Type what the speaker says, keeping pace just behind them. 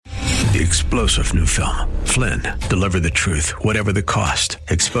the explosive new film, Flynn, Deliver the Truth, Whatever the Cost,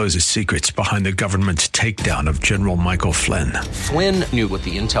 exposes secrets behind the government's takedown of General Michael Flynn. Flynn knew what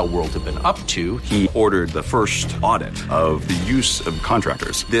the intel world had been up to. He ordered the first audit of the use of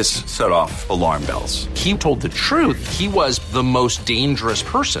contractors. This set off alarm bells. He told the truth. He was the most dangerous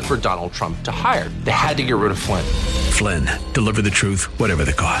person for Donald Trump to hire. They had to get rid of Flynn. Flynn, Deliver the Truth, Whatever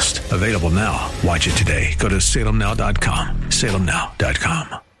the Cost. Available now. Watch it today. Go to salemnow.com.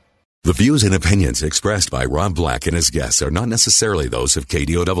 salemnow.com. The views and opinions expressed by Rob Black and his guests are not necessarily those of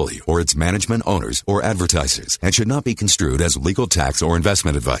KDOW or its management, owners, or advertisers and should not be construed as legal, tax, or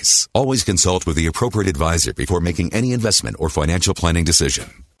investment advice. Always consult with the appropriate advisor before making any investment or financial planning decision.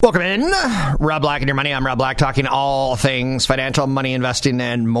 Welcome in. Rob Black and Your Money. I'm Rob Black, talking all things financial, money, investing,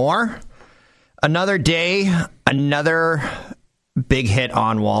 and more. Another day, another big hit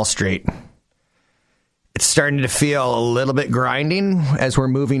on Wall Street. It's starting to feel a little bit grinding as we're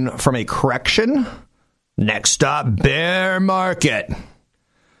moving from a correction. Next up, bear market.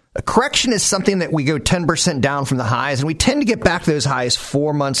 A correction is something that we go 10% down from the highs, and we tend to get back to those highs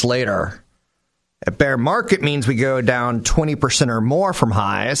 4 months later. A bear market means we go down 20% or more from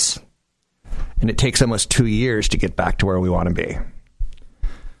highs, and it takes almost 2 years to get back to where we want to be.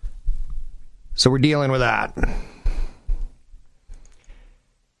 So we're dealing with that.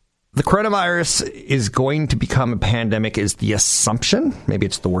 The coronavirus is going to become a pandemic is the assumption. Maybe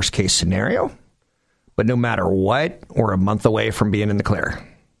it's the worst case scenario. But no matter what, we're a month away from being in the clear.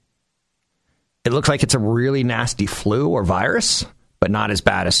 It looks like it's a really nasty flu or virus, but not as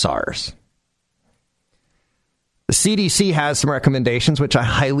bad as SARS. The CDC has some recommendations, which I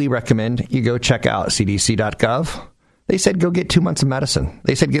highly recommend you go check out, cdc.gov. They said go get 2 months of medicine.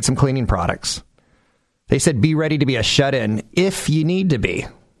 They said get some cleaning products. They said be ready to be a shut-in if you need to be.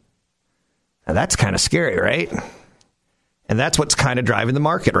 Now, that's kind of scary, right? And that's what's kind of driving the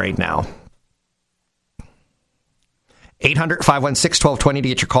market right now. 800-516-1220 to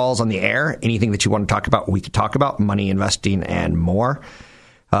get your calls on the air. Anything that you want to talk about, we could talk about. Money, investing, and more.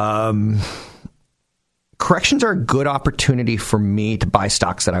 Corrections are a good opportunity for me to buy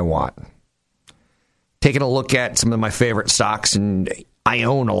stocks that I want. Taking a look at some of my favorite stocks, and I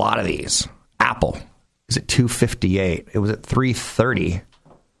own a lot of these. Apple is at $258. It was at $330.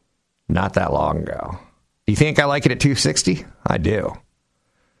 Not that long ago. Do you think I like it at $260? I do.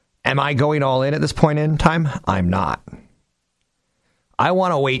 Am I going all in at this point in time? I'm not. I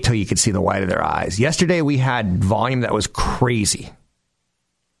want to wait till you can see the white of their eyes. Yesterday we had volume that was crazy.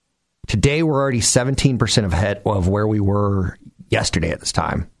 Today we're already 17% ahead of where we were yesterday at this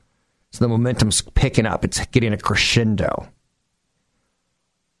time. So the momentum's picking up. It's getting a crescendo.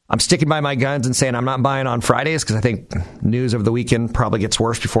 I'm sticking by my guns and saying I'm not buying on Fridays because I think news of the weekend probably gets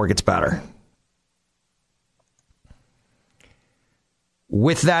worse before it gets better.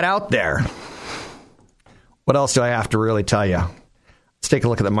 With that out there, what else do I have to really tell you? Let's take a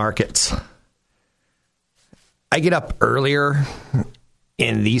look at the markets. I get up earlier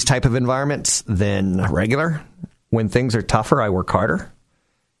in these type of environments than regular. When things are tougher, I work harder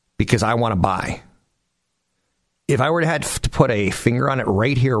because I want to buy. If I were to have to put a finger on it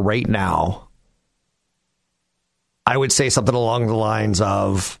right here, right now, I would say something along the lines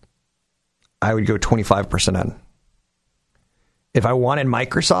of, I would go 25% in. If I wanted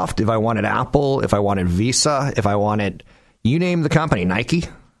Microsoft, if I wanted Apple, if I wanted Visa, if I wanted, you name the company, Nike,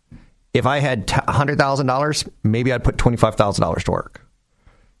 if I had $100,000, maybe I'd put $25,000 to work.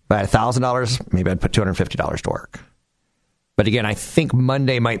 If I had $1,000, maybe I'd put $250 to work. But again, I think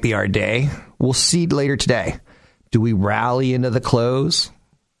Monday might be our day. We'll see later today. Do we rally into the close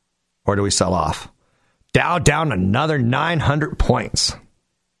or do we sell off? Dow down another 900 points.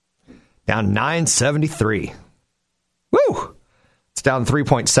 Down 973. Woo! It's down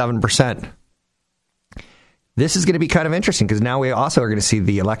 3.7%. This is going to be kind of interesting because now we also are going to see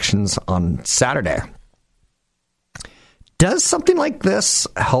the elections on Saturday. Does something like this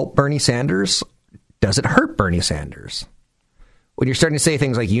help Bernie Sanders? Does it hurt Bernie Sanders? When you're starting to say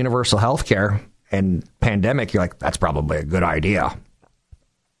things like universal health care and pandemic, you're like, that's probably a good idea.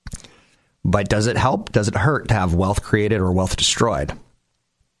 But does it help? Does it hurt to have wealth created or wealth destroyed?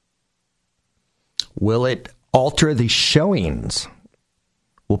 Will it alter the showings?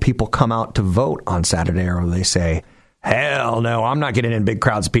 Will people come out to vote on Saturday, or will they say, hell no, I'm not getting in big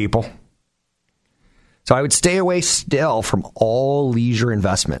crowds of people? So I would stay away still from all leisure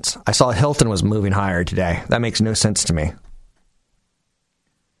investments. I saw Hilton was moving higher today. That makes no sense to me.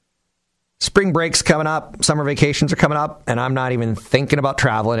 Spring break's coming up. Summer vacations are coming up. And I'm not even thinking about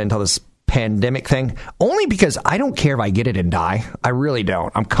traveling until this pandemic thing. Only because I don't care if I get it and die. I really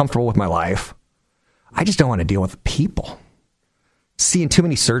don't. I'm comfortable with my life. I just don't want to deal with the people. Seeing too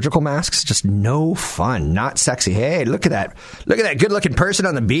many surgical masks, just no fun, not sexy. Hey, look at that good-looking person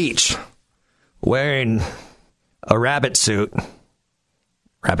on the beach wearing a rabbit suit.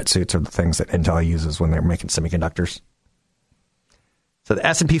 Rabbit suits are the things that Intel uses when they're making semiconductors. So the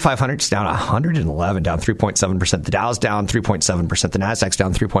S&P 500 is down 111, down 3.7%. The Dow's down 3.7%. The Nasdaq's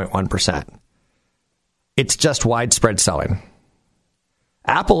down 3.1%. It's just widespread selling.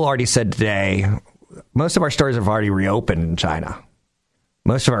 Apple already said today, most of our stores have already reopened in China.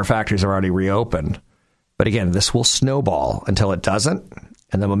 Most of our factories are already reopened. But again, this will snowball until it doesn't,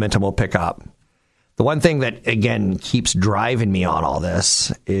 and the momentum will pick up. The one thing that, again, keeps driving me on all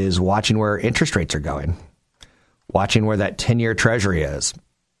this is watching where interest rates are going, watching where that 10-year Treasury is.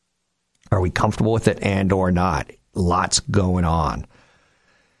 Are we comfortable with it and or not? Lots going on.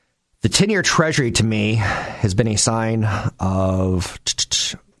 The 10-year Treasury, to me, has been a sign of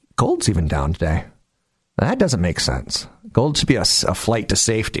gold's even down today. That doesn't make sense. Gold should be a flight to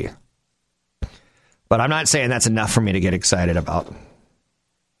safety. But I'm not saying that's enough for me to get excited about.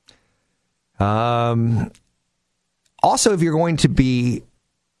 Also, if you're going to be...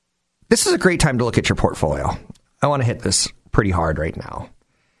 This is a great time to look at your portfolio. I want to hit this pretty hard right now.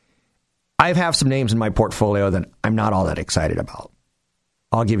 I have some names in my portfolio that I'm not all that excited about.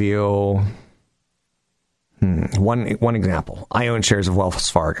 I'll give you one example. I own shares of Wells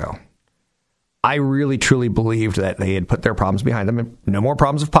Fargo. I really, truly believed that they had put their problems behind them and no more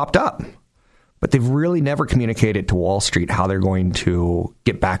problems have popped up. But they've really never communicated to Wall Street how they're going to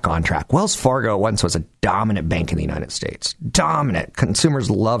get back on track. Wells Fargo once was a dominant bank in the United States. Dominant.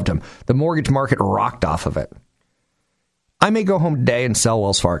 Consumers loved them. The mortgage market rocked off of it. I may go home today and sell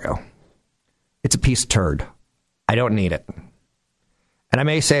Wells Fargo. It's a piece of turd. I don't need it. And I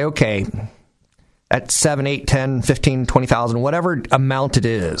may say, okay, at 7, 8, 10, 15, 20,000, whatever amount it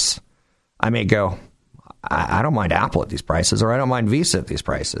is, I may go, I don't mind Apple at these prices, or I don't mind Visa at these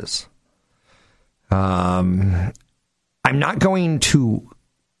prices. I'm not going to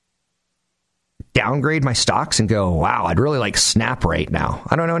downgrade my stocks and go, wow, I'd really like Snap right now.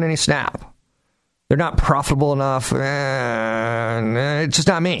 I don't own any Snap. They're not profitable enough. It's just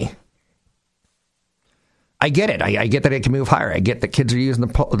not me. I get it. I get that it can move higher. I get that kids are using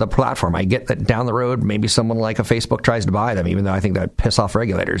the platform. I get that down the road, maybe someone like a Facebook tries to buy them, even though I think that would piss off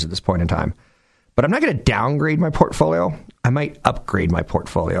regulators at this point in time. But I'm not going to downgrade my portfolio. I might upgrade my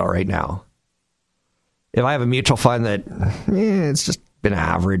portfolio right now. If I have a mutual fund that it's just been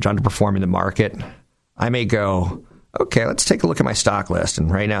average, underperforming the market, I may go, okay, let's take a look at my stock list. And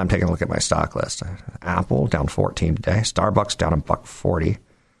right now I'm taking a look at my stock list. Apple down 14 today. Starbucks down $1.40.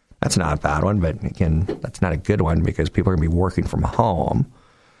 That's not a bad one, but again, that's not a good one because people are going to be working from home.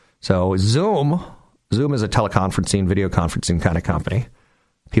 So Zoom is a teleconferencing, video conferencing kind of company.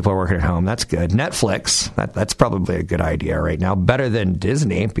 People are working at home. That's good. Netflix, that's probably a good idea right now. Better than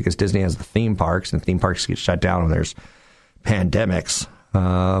Disney because Disney has the theme parks, and theme parks get shut down when there's pandemics.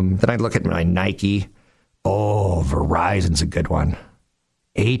 Then I look at my Nike. Oh, Verizon's a good one.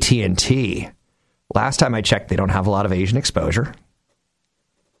 AT&T. Last time I checked, they don't have a lot of Asian exposure.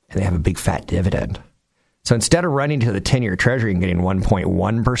 And they have a big fat dividend. So instead of running to the 10-year Treasury and getting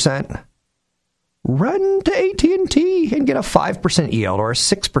 1.1%, run to AT&T and get a 5% yield or a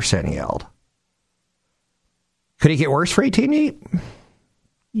 6% yield. Could it get worse for AT&T?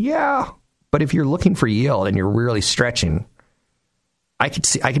 Yeah. But if you're looking for yield and you're really stretching, I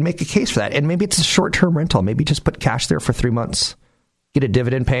could make a case for that. And maybe it's a short-term rental. Maybe just put cash there for 3 months, get a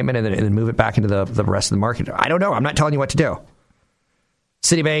dividend payment, and then move it back into the rest of the market. I don't know. I'm not telling you what to do.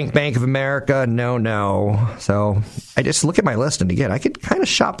 Citibank, Bank of America, no. So I just look at my list, and again, I could kind of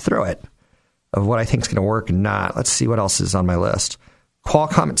shop through it of what I think is going to work and not. Let's see what else is on my list.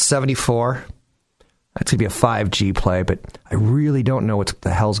 Qualcomm at 74. That's going to be a 5G play, but I really don't know what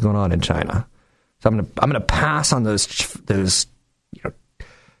the hell's going on in China. So I'm going to pass on those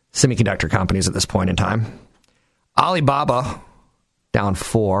semiconductor companies at this point in time. Alibaba down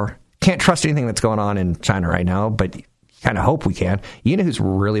 4. Can't trust anything that's going on in China right now, but kind of hope we can. You know who's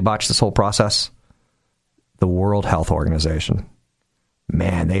really botched this whole process? The World Health Organization.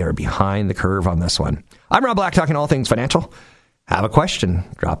 Man, they are behind the curve on this one. I'm Rob Black, talking all things financial. Have a question?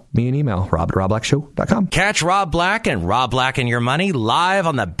 Drop me an email, rob@robblackshow.com. Catch Rob Black and Rob Black and Your Money live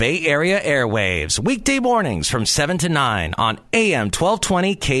on the Bay Area airwaves, weekday mornings from 7 to 9 on AM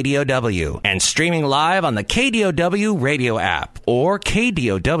 1220 KDOW and streaming live on the KDOW radio app or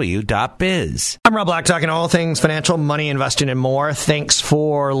KDOW.biz. I'm Rob Black, talking all things financial, money, investing, and more. Thanks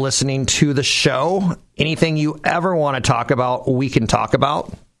for listening to the show. Anything you ever want to talk about, we can talk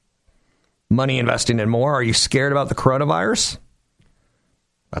about. Money, investing, and more. Are you scared about the coronavirus?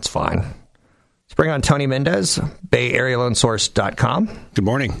 That's fine. Let's bring on Tony Mendez, BayAreaLoanSource.com. Good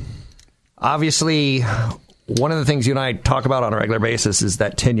morning. Obviously, one of the things you and I talk about on a regular basis is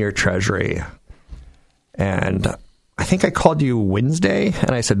that 10-year Treasury. And I think I called you Wednesday,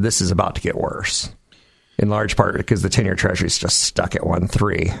 and I said this is about to get worse, in large part because the 10-year Treasury is just stuck at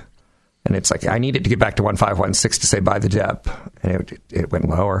 1.3. And it's like, I need it to get back to 1.5, 1.6 to say buy the dip. And it went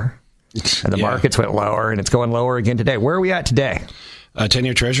lower. And the markets went lower, and it's going lower again today. Where are we at today?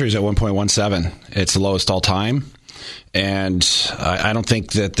 10-year Treasury is at 1.17. It's the lowest all time. And I don't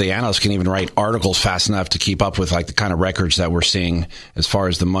think that the analysts can even write articles fast enough to keep up with like the kind of records that we're seeing as far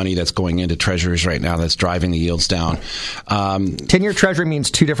as the money that's going into treasuries right now that's driving the yields down. 10-year Treasury means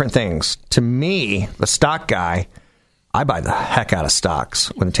two different things. To me, the stock guy, I buy the heck out of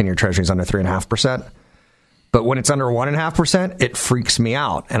stocks when the 10-year Treasury is under 3.5%. But when it's under 1.5%, it freaks me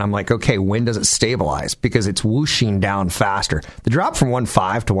out. And I'm like, okay, when does it stabilize? Because it's whooshing down faster. The drop from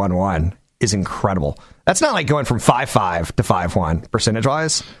 1.5 to 1.1 is incredible. That's not like going from 5.5 to 5.1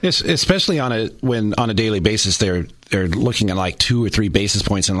 percentage-wise. Especially on a daily basis, they're looking at like 2 or 3 basis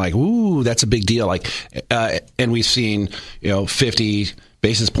points and like, ooh, that's a big deal. Like, and we've seen 50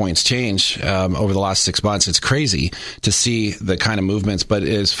 basis points change over the last 6 months. It's crazy to see the kind of movements. But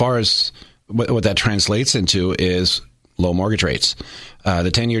as far as what that translates into is low mortgage rates. The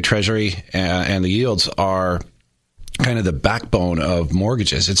 10-year Treasury and the yields are kind of the backbone of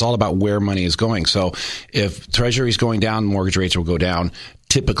mortgages. It's all about where money is going. So if Treasury is going down, mortgage rates will go down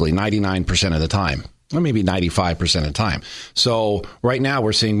typically 99% of the time, or maybe 95% of the time. So right now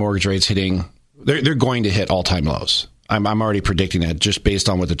we're seeing mortgage rates hitting, they're going to hit all-time lows. I'm already predicting that just based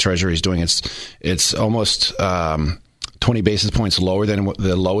on what the Treasury is doing. It's almost 20 basis points lower than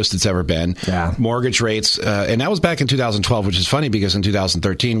the lowest it's ever been. Yeah. Mortgage rates, and that was back in 2012, which is funny because in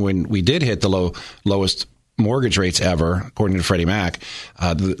 2013, when we did hit the lowest mortgage rates ever, according to Freddie Mac,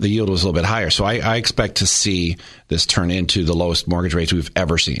 the yield was a little bit higher. So I expect to see this turn into the lowest mortgage rates we've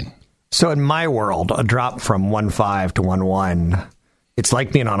ever seen. So in my world, a drop from 1.5 to 1.1, it's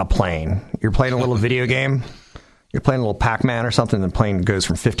like being on a plane. You're playing a little video game. You're playing a little Pac-Man or something, and the plane goes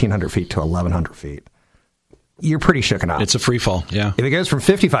from 1,500 feet to 1,100 feet. You're pretty shooken up. It's a free fall, yeah. If it goes from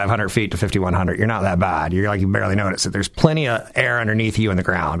 5,500 feet to 5,100, you're not that bad. You're like, you barely notice it. There's plenty of air underneath you in the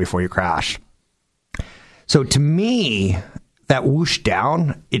ground before you crash. So to me, that whoosh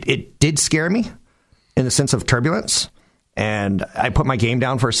down, it did scare me in the sense of turbulence. And I put my game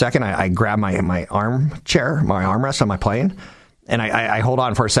down for a second. I grabbed my armchair, my armrest on my plane, and I hold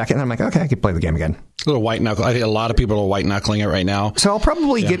on for a second. And I'm like, okay, I can play the game again. A little white knuckle. I think a lot of people are white knuckling it right now. So I'll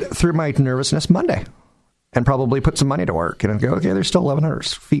probably get through my nervousness Monday and probably put some money to work and go, okay, there's still 1,100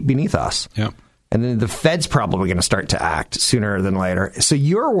 feet beneath us. Yeah. And then the Fed's probably going to start to act sooner than later. So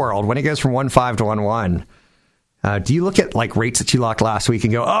your world, when it goes from 1.5 to 1.1, do you look at like rates that you locked last week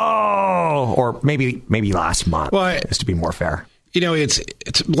and go, oh, or maybe last month, just to be more fair?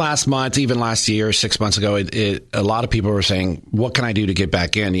 It's last month, even last year, 6 months ago, a lot of people were saying, what can I do to get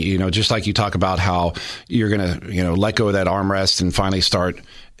back in? Just like you talk about how you're going to, let go of that armrest and finally start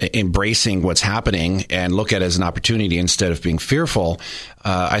embracing what's happening and look at it as an opportunity instead of being fearful.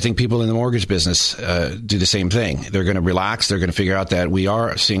 I think people in the mortgage business do the same thing. They're going to relax. They're going to figure out that we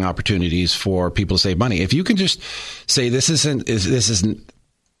are seeing opportunities for people to save money. If you can just say this isn't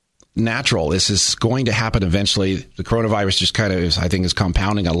natural, this is going to happen eventually. The coronavirus just kind of is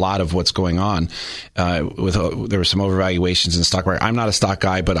compounding a lot of what's going on. There were some overvaluations in the stock market. I'm not a stock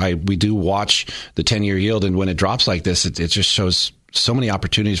guy, but we do watch the 10-year yield, and when it drops like this, it just shows so many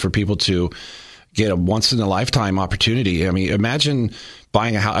opportunities for people to get a once-in-a-lifetime opportunity. I mean, imagine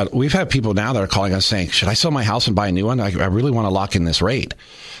buying a house. We've had people now that are calling us saying, should I sell my house and buy a new one? I really want to lock in this rate.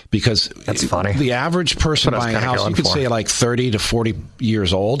 Because that's funny. The average person buying a house, you could say like 30 to 40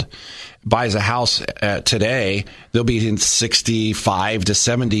 years old, buys a house today, they'll be in 65 to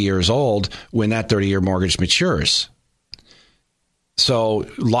 70 years old when that 30-year mortgage matures. So,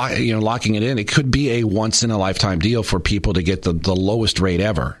 locking it in, it could be a once-in-a-lifetime deal for people to get the lowest rate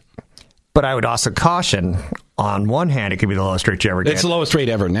ever. But I would also caution, on one hand, it could be the lowest rate you ever get. It's the lowest rate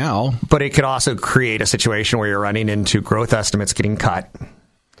ever now. But it could also create a situation where you're running into growth estimates getting cut.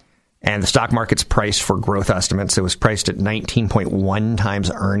 And the stock market's priced for growth estimates. It was priced at 19.1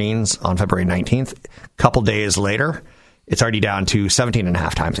 times earnings on February 19th. A couple days later, it's already down to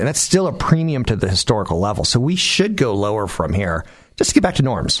 17.5 times. And that's still a premium to the historical level. So we should go lower from here just to get back to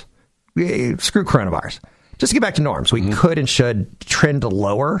norms. Screw coronavirus. Just to get back to norms. We could and should trend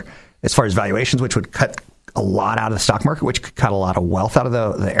lower as far as valuations, which would cut a lot out of the stock market, which could cut a lot of wealth out of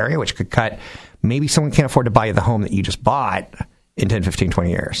the area, which could cut maybe someone can't afford to buy the home that you just bought in 10, 15, 20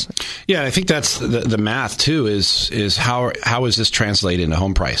 years. Yeah, I think that's the math too. Is how is this translated into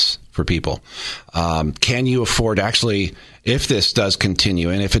home price for people? Can you afford actually, if this does continue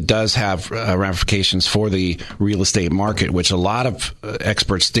and if it does have ramifications for the real estate market, which a lot of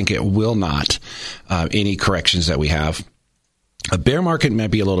experts think it will not, any corrections that we have. A bear market might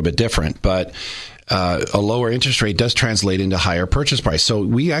be a little bit different, but a lower interest rate does translate into higher purchase price. So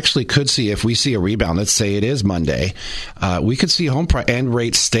we actually could see, if we see a rebound, let's say it is Monday, we could see home price and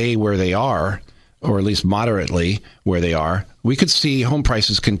rates stay where they are, or at least moderately where they are. We could see home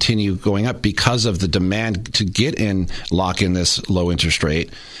prices continue going up because of the demand to get in, lock in this low interest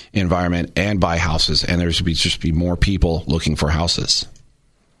rate environment and buy houses. And there's just be more people looking for houses.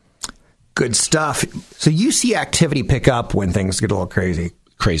 Good stuff. So you see activity pick up when things get a little crazy.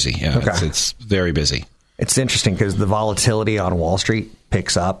 Crazy, yeah. Okay. It's very busy. It's interesting because the volatility on Wall Street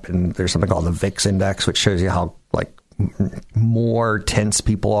picks up, and there's something called the VIX index, which shows you how like more tense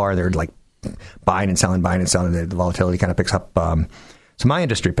people are. They're like buying and selling. The volatility kind of picks up. So my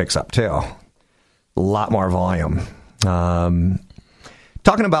industry picks up too. A lot more volume.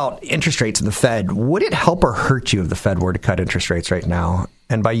 Talking about interest rates and the Fed, would it help or hurt you if the Fed were to cut interest rates right now?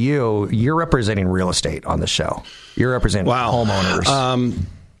 And by you're representing real estate on the show. You're representing homeowners.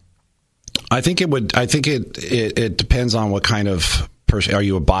 I think it would. I think it depends on what kind of person. Are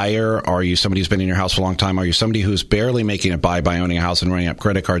you a buyer? Are you somebody who's been in your house for a long time? Are you somebody who's barely making it by owning a house and running up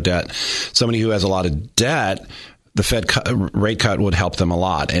credit card debt? Somebody who has a lot of debt. The Fed rate cut would help them a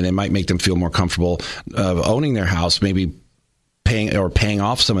lot, and it might make them feel more comfortable owning their house, maybe paying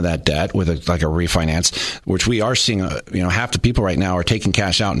off some of that debt with a refinance, which we are seeing. Half the people right now are taking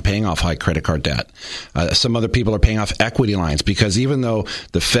cash out and paying off high credit card debt. Some other people are paying off equity lines because even though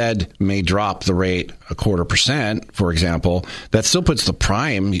the Fed may drop the rate 0.25%, for example, that still puts the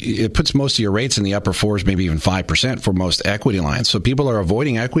prime. It puts most of your rates in the upper 4s, maybe even 5% for most equity lines. So people are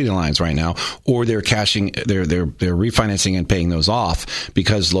avoiding equity lines right now, or they're refinancing and paying those off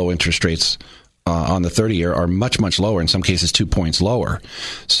because low interest rates on the 30-year are much, much lower, in some cases 2 points lower.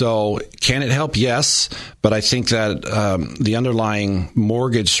 So can it help? Yes. But I think that the underlying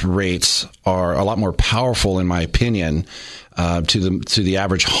mortgage rates are a lot more powerful, in my opinion, to the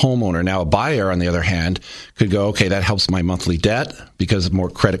average homeowner. Now, a buyer, on the other hand, could go, okay, that helps my monthly debt because more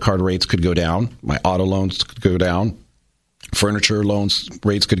credit card rates could go down. My auto loans could go down. Furniture loans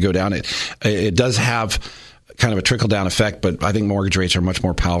rates could go down. It does have kind of a trickle-down effect, but I think mortgage rates are much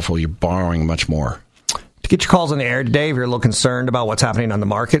more powerful. You're borrowing much more. To get your calls on the air today, if you're a little concerned about what's happening on the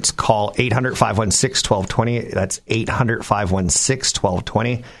markets, call 800-516-1220. That's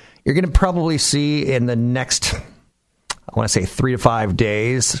 800-516-1220. You're going to probably see in the next, 3 to 5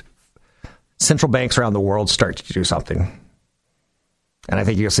 days, central banks around the world start to do something. And I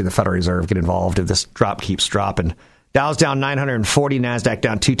think you'll see the Federal Reserve get involved if this drop keeps dropping. Dow's down 940, NASDAQ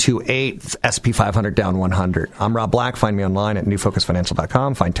down 228, S&P 500 down 100. I'm Rob Black. Find me online at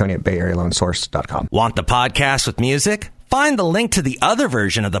newfocusfinancial.com. Find Tony at BayAreaLoanSource.com. Want the podcast with music? Find the link to the other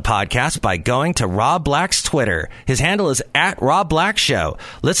version of the podcast by going to Rob Black's Twitter. His handle is @RobBlackShow.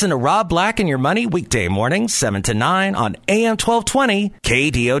 Listen to Rob Black and Your Money weekday mornings, 7 to 9 on AM 1220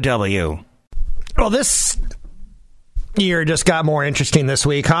 KDOW. Well, this year just got more interesting this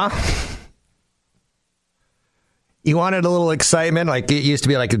week, huh? You wanted a little excitement, like it used to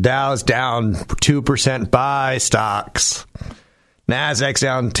be like the Dow's down 2%, buy stocks. NASDAQ's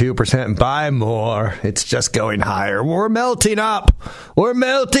down 2%, buy more. It's just going higher. We're melting up. We're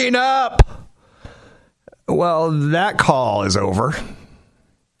melting up. Well, that call is over.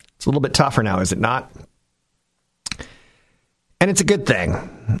 It's a little bit tougher now, is it not? And it's a good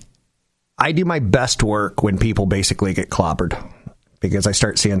thing. I do my best work when people basically get clobbered because I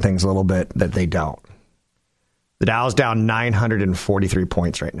start seeing things a little bit that they don't. The Dow's down 943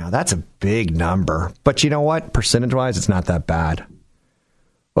 points right now. That's a big number. But you know what? Percentage-wise, it's not that bad.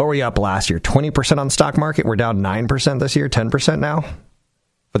 What were you up last year? 20% on the stock market? We're down 9% this year, 10% now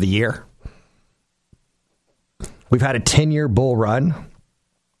for the year. We've had a 10-year bull run.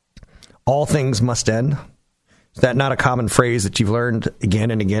 All things must end. Is that not a common phrase that you've learned again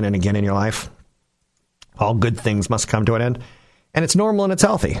and again and again in your life? All good things must come to an end. And it's normal and it's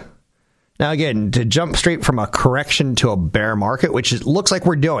healthy. Now, again, to jump straight from a correction to a bear market, which it looks like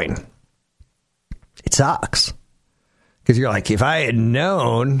we're doing, it sucks. Because you're like, if I had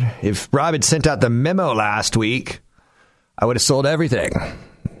known, if Rob had sent out the memo last week, I would have sold everything.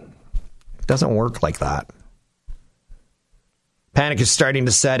 It doesn't work like that. Panic is starting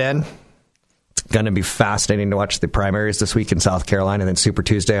to set in. It's going to be fascinating to watch the primaries this week in South Carolina, and then Super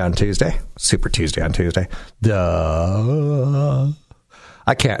Tuesday on Tuesday. Super Tuesday on Tuesday. Duh.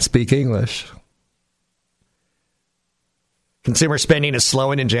 I can't speak English. Consumer spending is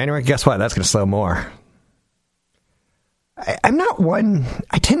slowing in January. Guess what? That's going to slow more. I'm not one,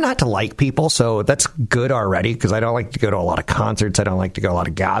 I tend not to like people, so that's good already because I don't like to go to a lot of concerts. I don't like to go to a lot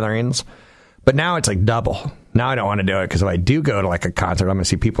of gatherings. But now it's like double. Now I don't want to do it because if I do go to like a concert, I'm going to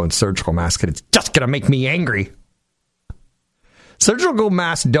see people in surgical masks and it's just going to make me angry. Surgical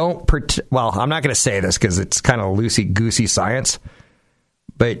masks don't, well, I'm not going to say this because it's kind of loosey-goosey science,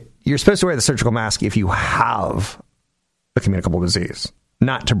 but you're supposed to wear the surgical mask if you have a communicable disease,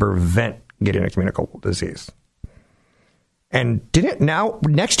 not to prevent getting a communicable disease. And now,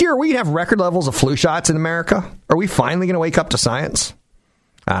 next year, are we going to have record levels of flu shots in America? Are we finally going to wake up to science?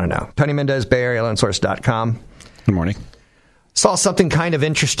 I don't know. Tony Mendez, Bay Area LoanSource.com. Good morning. Saw something kind of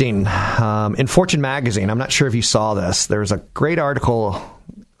interesting in Fortune magazine. I'm not sure if you saw this. There's a great article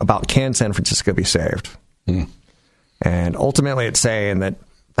about can San Francisco be saved? And ultimately it's saying that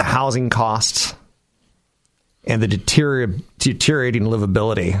the housing costs and the deteriorating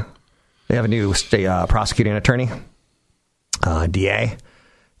livability. They have a new state prosecuting attorney, DA.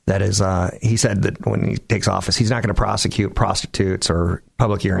 That is, he said that when he takes office, he's not going to prosecute prostitutes or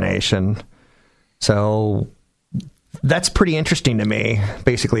public urination. So that's pretty interesting to me.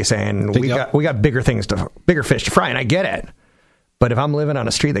 Basically saying we got bigger fish to fry, and I get it. But if I'm living on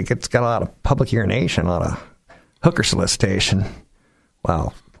a street that's got a lot of public urination, a lot of hooker solicitation,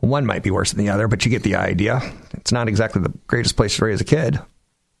 well, one might be worse than the other, but you get the idea. It's not exactly the greatest place to raise a kid.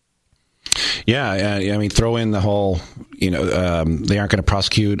 Yeah, I mean, throw in the whole, they aren't going to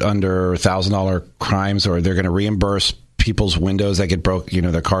prosecute under $1,000 crimes, or they're going to reimburse people's windows that get broke,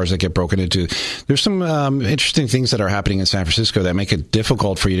 their cars that get broken into. There's some interesting things that are happening in San Francisco that make it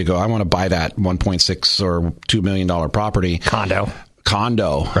difficult for you to go, I want to buy that $1.6 or $2 million property. Condo,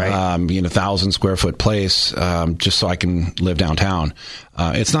 right? 1,000 square foot place, just so I can live downtown.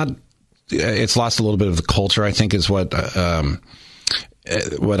 It's lost a little bit of the culture, I think, is what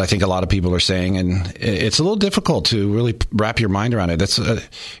I think a lot of people are saying, and it's a little difficult to really wrap your mind around it. That's,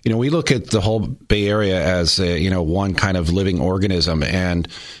 we look at the whole Bay Area as, one kind of living organism, and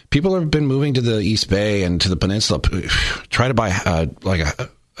people have been moving to the East Bay and to the peninsula, try to buy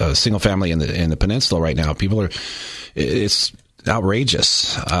a single family in the peninsula right now. It's outrageous.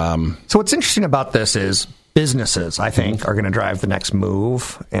 So what's interesting about this is businesses, I think, are going to drive the next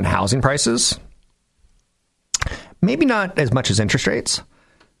move in housing prices. Maybe not as much as interest rates,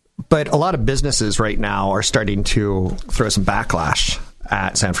 but a lot of businesses right now are starting to throw some backlash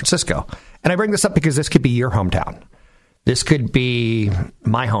at San Francisco. And I bring this up because this could be your hometown. This could be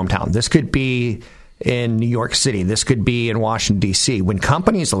my hometown. This could be in New York City. This could be in Washington, D.C. When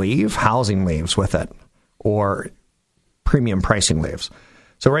companies leave, housing leaves with it, or premium pricing leaves.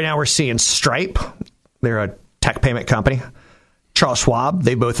 So right now we're seeing Stripe. They're a tech payment company. Charles Schwab,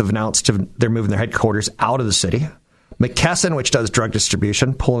 they both have announced they're moving their headquarters out of the city. McKesson, which does drug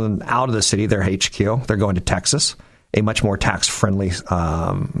distribution, pulling out of the city, their HQ. They're going to Texas, a much more tax-friendly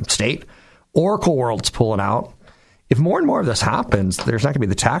state. Oracle World's pulling out. If more and more of this happens, there's not going to be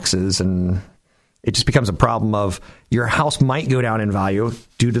the taxes, and it just becomes a problem of your house might go down in value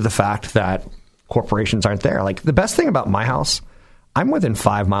due to the fact that corporations aren't there. Like, the best thing about my house, I'm within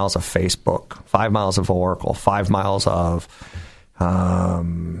 5 miles of Facebook, 5 miles of Oracle, 5 miles of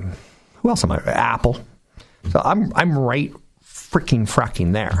who else am I? Apple. So I'm right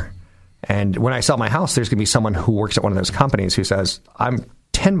fracking there. And when I sell my house, there's going to be someone who works at one of those companies who says, I'm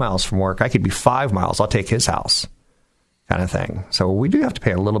 10 miles from work. I could be 5 miles. I'll take his house, kind of thing. So we do have to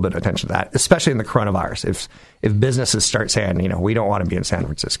pay a little bit of attention to that, especially in the coronavirus. If businesses start saying, we don't want to be in San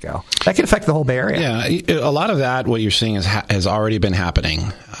Francisco, that could affect the whole Bay Area. Yeah, a lot of that, what you're seeing, has already been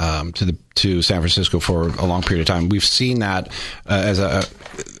happening to San Francisco for a long period of time. We've seen that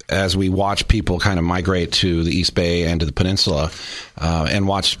as we watch people kind of migrate to the East Bay and to the peninsula, and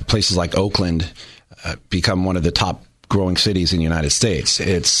watch places like Oakland become one of the top growing cities in the United States.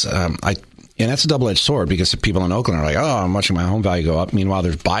 And that's a double-edged sword, because people in Oakland are like, oh, I'm watching my home value go up. Meanwhile,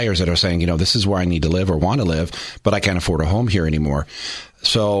 there's buyers that are saying, this is where I need to live or want to live, but I can't afford a home here anymore.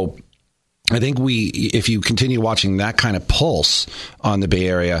 So I think if you continue watching that kind of pulse on the Bay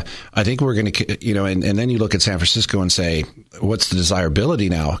Area, I think we're going to, and then you look at San Francisco and say, what's the desirability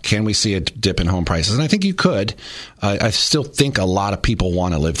now? Can we see a dip in home prices? And I think you could. I still think a lot of people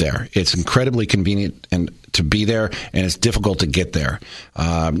want to live there. It's incredibly convenient and to be there, and it's difficult to get there.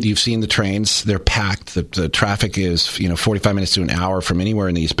 You've seen the trains; they're packed. The traffic is 45 minutes to an hour from anywhere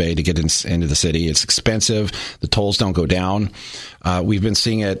in the East Bay to get into the city. It's expensive. The tolls don't go down. We've been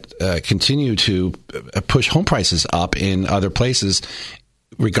seeing it continue to push home prices up in other places.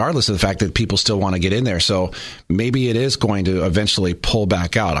 regardless of the fact that people still want to get in there. So maybe it is going to eventually pull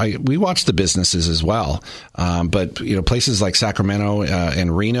back out. We watch the businesses as well. But, places like Sacramento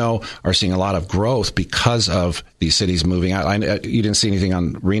and Reno are seeing a lot of growth because of these cities moving out. You didn't see anything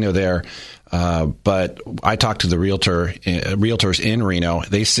on Reno there. But I talked to the realtors in Reno.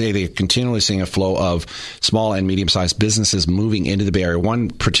 They say they're continually seeing a flow of small and medium-sized businesses moving into the Bay Area. One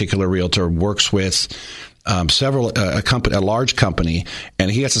particular realtor works with a large company,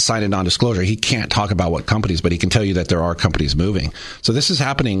 and he has to sign a non-disclosure. He can't talk about what companies, but he can tell you that there are companies moving. So this is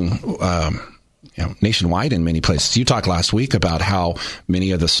happening nationwide in many places. You talked last week about how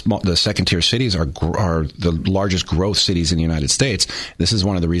many of the second-tier cities are the largest growth cities in the United States. This is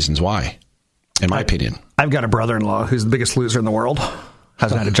one of the reasons why, in my opinion. I've got a brother-in-law who's the biggest loser in the world.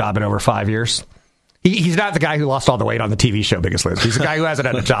 Hasn't had a job in over 5 years. He's not the guy who lost all the weight on the TV show Biggest Loser. He's the guy who hasn't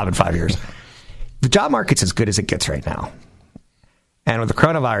had a job in 5 years. The job market's as good as it gets right now. And with the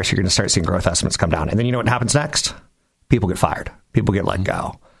coronavirus, you're going to start seeing growth estimates come down. And then you know what happens next? People get fired. People get let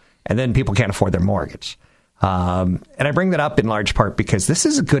go. And then people can't afford their mortgage. And I bring that up in large part because this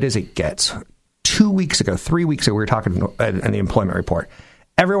is as good as it gets. 3 weeks ago, we were talking in the employment report.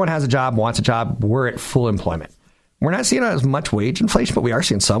 Everyone has a job, wants a job. We're at full employment. We're not seeing as much wage inflation, but we are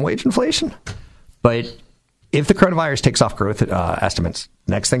seeing some wage inflation. But if the coronavirus takes off growth estimates,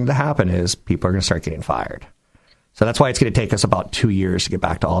 next thing to happen is people are going to start getting fired. So that's why it's going to take us about 2 years to get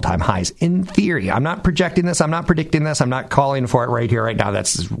back to all-time highs. In theory, I'm not projecting this. I'm not predicting this. I'm not calling for it right here, right now.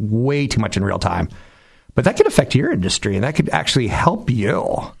 That's way too much in real time. But that could affect your industry, and that could actually help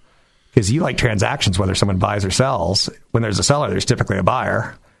you because you like transactions, whether someone buys or sells. When there's a seller, there's typically a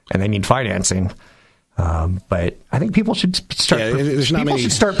buyer, and they need financing. But I think people should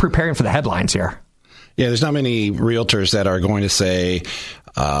start preparing for the headlines here. Yeah, there's not many realtors that are going to say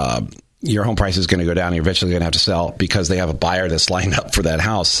your home price is going to go down and you're eventually going to have to sell because they have a buyer that's lined up for that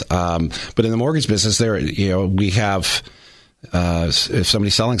house. But in the mortgage business, we have if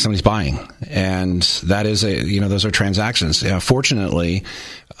somebody's selling, somebody's buying, and that is those are transactions. Fortunately,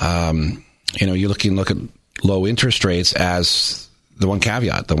 you look at low interest rates as the one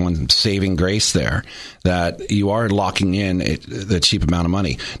caveat, the one saving grace there, that you are locking in the cheap amount of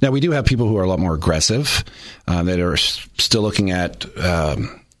money. Now, we do have people who are a lot more aggressive that are still looking at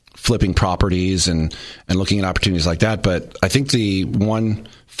flipping properties and looking at opportunities like that. But I think the one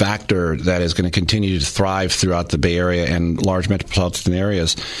factor that is going to continue to thrive throughout the Bay Area and large metropolitan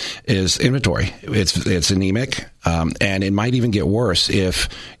areas is inventory. It's anemic, and it might even get worse if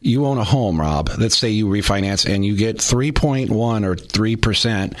you own a home, Rob. Let's say you refinance and you get 3.1 or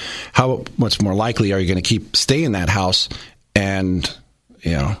 3%. How much more likely are you going to stay in that house and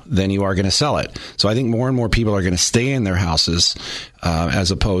then you are going to sell it? So I think more and more people are going to stay in their houses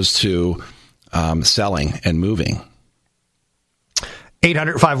as opposed to selling and moving.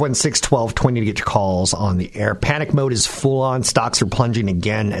 800-516-1220 to get your calls on the air. Panic mode is full on. Stocks are plunging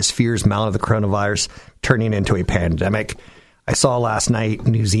again as fears mount of the coronavirus turning into a pandemic. I saw last night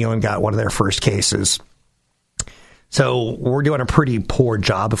New Zealand got one of their first cases. So we're doing a pretty poor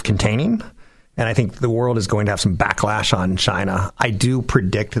job of containing. And I think the world is going to have some backlash on China. I do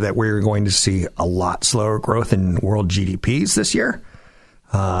predict that we're going to see a lot slower growth in world GDPs this year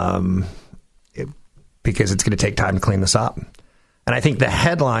because it's going to take time to clean this up. And I think the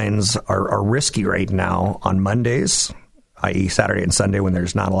headlines are risky right now on Mondays, i.e. Saturday and Sunday, when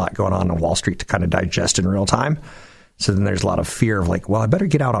there's not a lot going on Wall Street to kind of digest in real time. So then there's a lot of fear of like, well, I better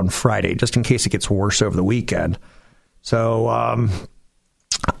get out on Friday just in case it gets worse over the weekend. So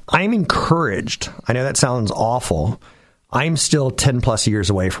I'm encouraged. I know that sounds awful. I'm still 10 plus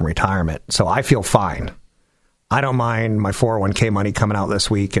years away from retirement, so I feel fine. I don't mind my 401k money coming out this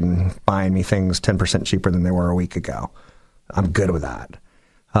week and buying me things 10% cheaper than they were a week ago. I'm good with that.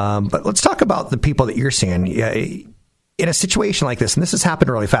 But let's talk about the people that you're seeing. In a situation like this, and this has happened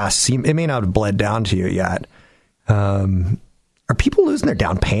really fast, it may not have bled down to you yet. Are people losing their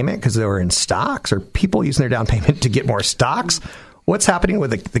down payment because they were in stocks? Are people using their down payment to get more stocks? What's happening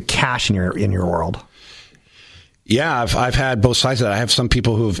with the cash in your world? Yeah, I've had both sides of that. I have some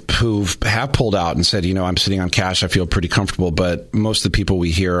people who have pulled out and said, I'm sitting on cash. I feel pretty comfortable. But most of the people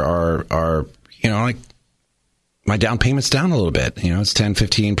we hear are like, my down payment's down a little bit. It's 10,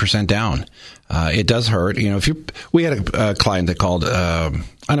 15% down. It does hurt. We had a client that called,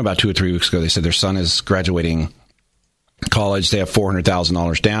 about 2 or 3 weeks ago. They said their son is graduating college. They have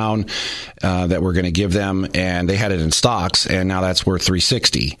 $400,000 down that we're going to give them, and they had it in stocks, and now that's worth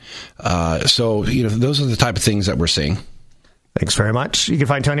 $360,000. So those are the type of things that we're seeing. Thanks very much. You can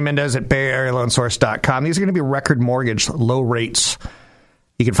find Tony Mendez at BayAreaLoanSource.com. These are going to be record mortgage low rates.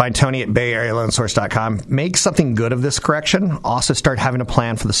 You can find Tony at BayAreaLoanSource.com. Make something good of this correction. Also start having a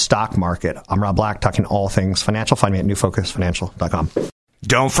plan for the stock market. I'm Rob Black, talking all things financial. Find me at NewFocusFinancial.com.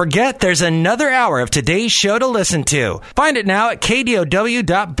 Don't forget, there's another hour of today's show to listen to. Find it now at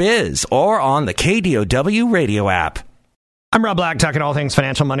KDOW.biz or on the KDOW radio app. I'm Rob Black, talking all things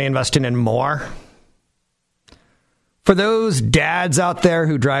financial, money, investing, and more. For those dads out there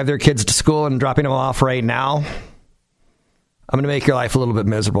who drive their kids to school and dropping them off right now, I'm going to make your life a little bit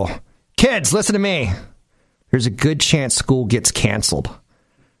miserable. Kids, listen to me. There's a good chance school gets canceled.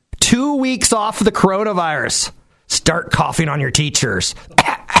 2 weeks off of the coronavirus. Start coughing on your teachers.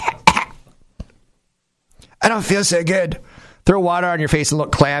 I don't feel so good. Throw water on your face and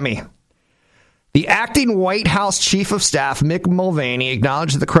look clammy. The acting White House Chief of Staff, Mick Mulvaney,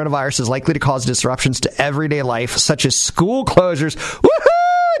 acknowledged that the coronavirus is likely to cause disruptions to everyday life, such as school closures.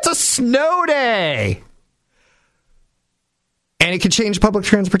 Woohoo! It's a snow day! And it could change public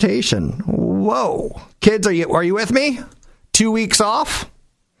transportation. Whoa. Kids, are you with me? 2 weeks off?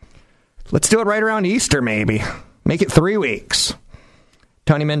 Let's do it right around Easter, maybe. Make it 3 weeks.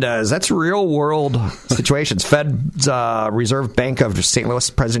 Tony Mendez, that's real world situations. Fed's Reserve Bank of St. Louis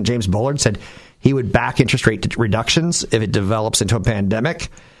President James Bullard said he would back interest rate reductions if it develops into a pandemic.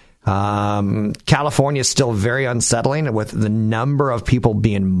 California is still very unsettling with the number of people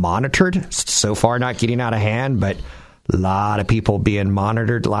being monitored. So far, not getting out of hand, but a lot of people being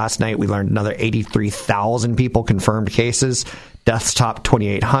monitored. Last night, we learned another 83,000 people confirmed cases. Deaths top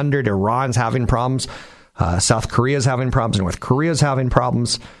 2,800. Iran's having problems. South Korea's having problems. North Korea's having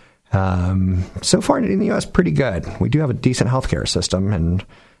problems. So far in the U.S., pretty good. We do have a decent healthcare system, and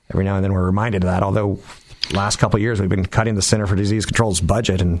every now and then we're reminded of that. Although last couple of years we've been cutting the Center for Disease Control's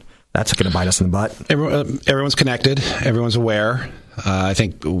budget, and that's going to bite us in the butt. Everyone's connected. Everyone's aware. I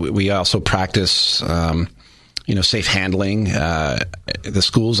think we also practice safe handling. The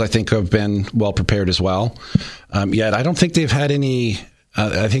schools, I think, have been well prepared as well. Yet I don't think they've had any.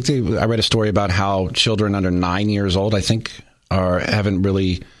 I read a story about how children under 9 years old, I think, haven't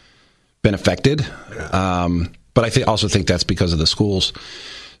really been affected. But I also think that's because of the schools.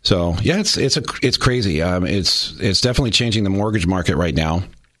 So yeah, it's crazy. It's definitely changing the mortgage market right now.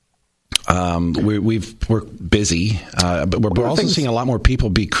 We're busy, but we're also seeing a lot more people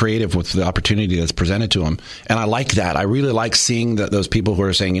be creative with the opportunity that's presented to them. And I like that. I really like seeing those people who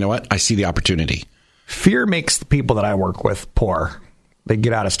are saying, you know what, I see the opportunity. Fear makes the people that I work with poor. They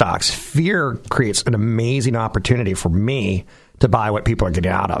get out of stocks. Fear creates an amazing opportunity for me to buy what people are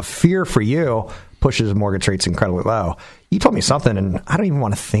getting out of. Fear for you pushes mortgage rates incredibly low. You told me something, and I don't even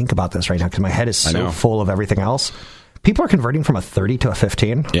want to think about this right now because my head is so full of everything else. People are converting from a 30 to a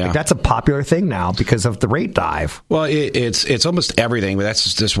 15. Yeah. Like, that's a popular thing now because of the rate dive. Well, it's almost everything, but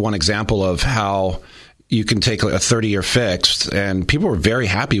that's just one example of how you can take a 30-year fixed, and people were very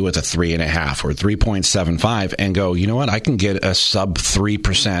happy with a 3.5 or 3.75 and go, you know what, I can get a sub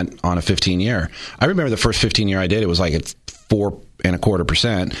 3% on a 15-year. I remember the first 15-year I did, it was like it's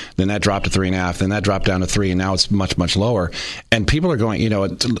 4.25%. Then that dropped to 3.5. Then that dropped down to 3, and now it's much, much lower. And people are going,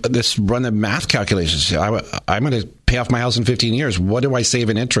 this run the math calculations. I'm going to pay off my house in 15 years. What do I save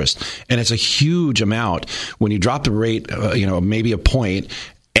in interest? And it's a huge amount. When you drop the rate, maybe a point,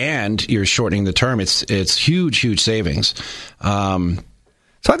 and you're shortening the term, it's huge savings. So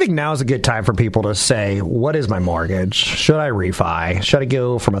I think now is a good time for people to say, what is my mortgage? Should I refi? Should I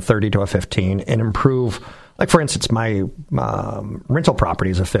go from a 30 to a 15 and improve? Like, for instance, my rental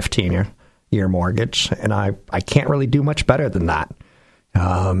property is a 15-year mortgage, and I can't really do much better than that.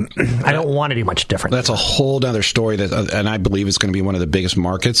 I don't want to do much different. That's a whole other story and I believe it's going to be one of the biggest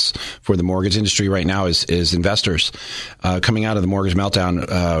markets for the mortgage industry right now is investors. Coming out of the mortgage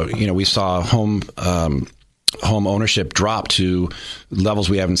meltdown, we saw home ownership drop to levels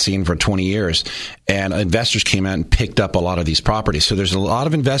we haven't seen for 20 years. And investors came out and picked up a lot of these properties. So there's a lot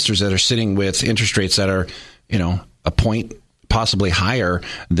of investors that are sitting with interest rates that are, a point possibly higher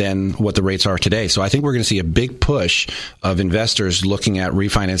than what the rates are today. So I think we're going to see a big push of investors looking at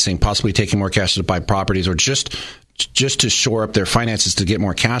refinancing, possibly taking more cash to buy properties, or just to shore up their finances to get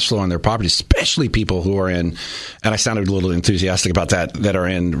more cash flow on their properties, especially people who are in, and I sounded a little enthusiastic about that are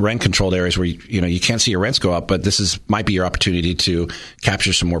in rent-controlled areas where you can't see your rents go up, but this might be your opportunity to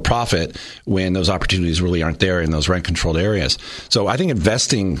capture some more profit when those opportunities really aren't there in those rent-controlled areas. So I think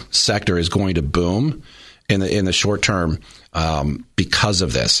investing sector is going to boom in the short term because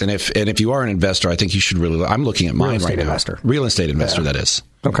of this. And if you are an investor, I think you should really. I'm looking at mine right now. Real estate investor, that is.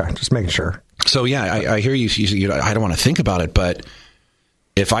 Okay, just making sure. So yeah, I hear you. I don't want to think about it, but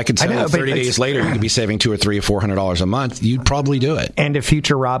if I could sell it 30 days later, you could be saving $200 or $300 or $400 a month. You'd probably do it. And if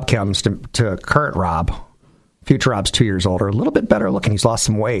future Rob comes to current Rob, Future Rob's 2 years older, a little bit better looking. He's lost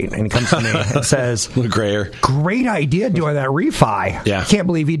some weight. And he comes to me and says, a little grayer. Great idea doing that refi. Yeah. I can't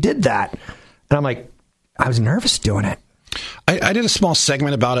believe you did that. And I'm like, I was nervous doing it. I did a small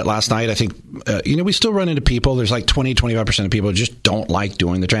segment about it last night. I think, we still run into people. There's like 20-25% of people who just don't like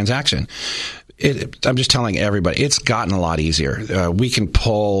doing the transaction. I'm just telling everybody, it's gotten a lot easier. We can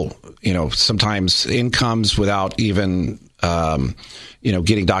pull, sometimes incomes without even,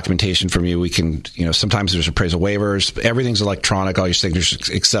 getting documentation from you. We can, sometimes there's appraisal waivers. Everything's electronic, all your signatures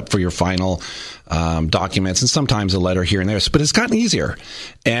except for your final documents, and sometimes a letter here and there. But it's gotten easier.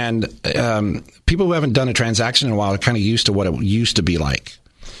 And people who haven't done a transaction in a while are kind of used to what it used to be like.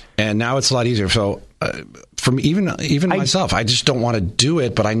 And now it's a lot easier. So from even myself, I just don't want to do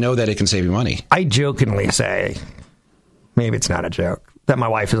it, but I know that it can save you money. I jokingly say, maybe it's not a joke, that my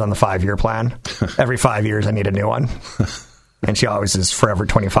wife is on the 5-year plan. Every 5 years, I need a new one. And she always is forever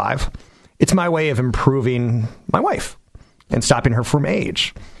 25. It's my way of improving my wife and stopping her from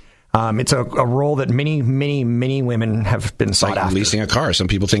age. It's a role that many, many, many women have been sought after. Leasing a car. Some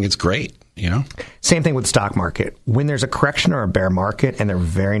people think it's great, Same thing with the stock market. When there's a correction or a bear market, and they're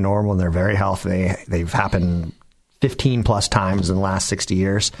very normal and they're very healthy, they've happened 15 plus times in the last 60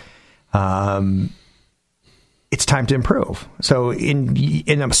 years, it's time to improve. So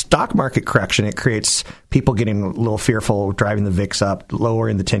in a stock market correction, it creates people getting a little fearful, driving the VIX up,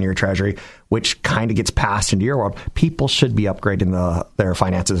 lowering the 10-year treasury, which kind of gets passed into your world. People should be upgrading their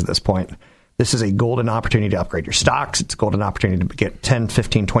finances at this point. This is a golden opportunity to upgrade your stocks. It's a golden opportunity to get 10,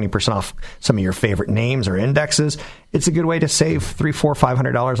 15, 20% off some of your favorite names or indexes. It's a good way to save $300,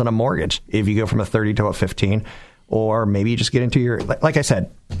 $400, $500 on a mortgage if you go from a 30 to a 15. Or maybe you just get into your, like I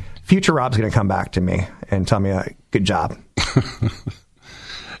said, Future Rob's going to come back to me and tell me, good job.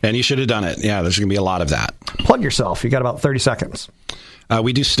 And you should have done it. Yeah, there's going to be a lot of that. Plug yourself. You got about 30 seconds.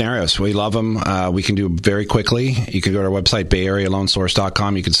 We do scenarios. We love them. We can do them very quickly. You can go to our website,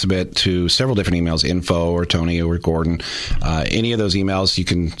 BayAreaLoanSource.com. You can submit to several different emails, info or Tony or Gordon. Any of those emails, you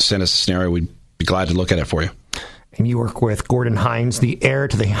can send us a scenario. We'd be glad to look at it for you. And you work with Gordon Hines, the heir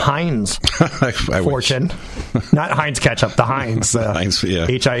to the Heinz fortune. Not Heinz ketchup, the Heinz. Heinz, yeah.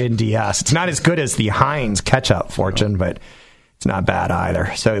 Hinds. It's not as good as the Heinz ketchup fortune, but it's not bad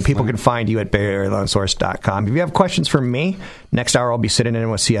either. So people can find you at BayAreaLoanSource.com. If you have questions for me, next hour I'll be sitting in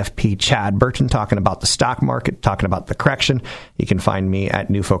with CFP Chad Burton talking about the stock market, talking about the correction. You can find me at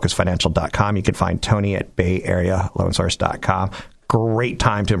NewFocusFinancial.com. You can find Tony at BayAreaLoanSource.com. Great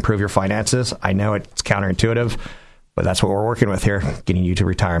time to improve your finances. I know it's counterintuitive, but that's what we're working with here, getting you to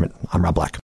retirement. I'm Rob Black.